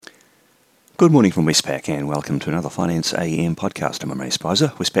Good morning from Westpac and welcome to another Finance AM podcast. I'm Ray Spicer,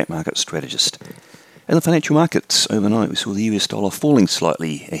 Westpac Market Strategist. In the financial markets, overnight we saw the US dollar falling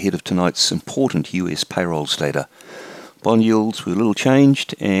slightly ahead of tonight's important US payrolls data. Bond yields were little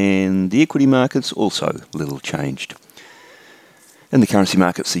changed and the equity markets also little changed. In the currency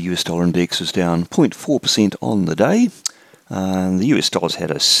markets, the US dollar index was down 0.4% on the day. The US dollar's had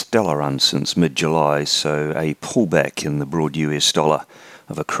a stellar run since mid-July, so a pullback in the broad US dollar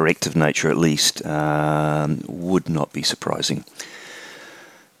of a corrective nature at least would not be surprising.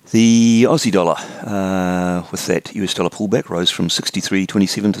 The Aussie dollar, with that US dollar pullback, rose from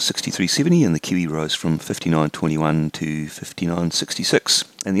 63.27 to 63.70, and the Kiwi rose from 59.21 to 59.66,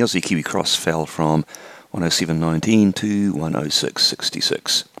 and the Aussie Kiwi cross fell from 107.19 to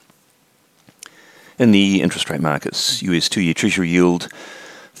 106.66. In the interest rate markets, US 2-year Treasury yield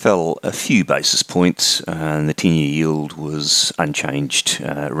fell a few basis points, and the 10-year yield was unchanged,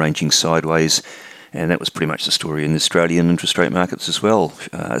 ranging sideways, and that was pretty much the story in the Australian interest rate markets as well.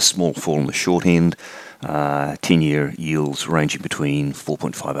 A small fall in the short end, 10-year yields ranging between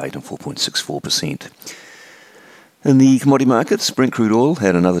 4.58 and 4.64%. In the commodity markets, Brent crude oil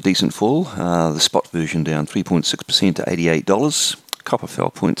had another decent fall, the spot version down 3.6% to $88, copper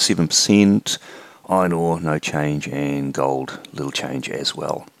fell 0.7%, iron ore, no change, and gold, little change as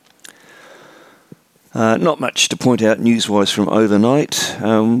well. Not much to point out news-wise from overnight.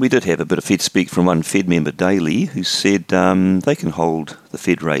 We did have a bit of Fed speak from one Fed member daily who said they can hold the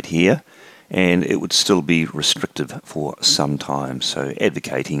Fed rate here and it would still be restrictive for some time, so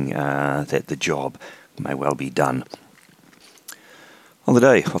advocating that the job may well be done. On the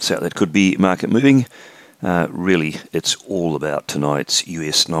day, what's out that could be market moving? Really, it's all about tonight's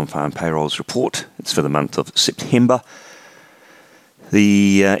US non-farm payrolls report. It's for the month of September.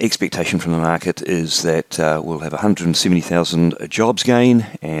 The expectation from the market is that we'll have 170,000 jobs gain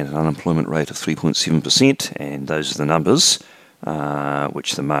and an unemployment rate of 3.7%, and those are the numbers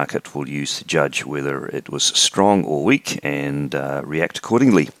which the market will use to judge whether it was strong or weak and react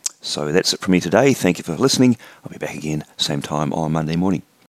accordingly. So that's it from me today. Thank you for listening. I'll be back again same time on Monday morning.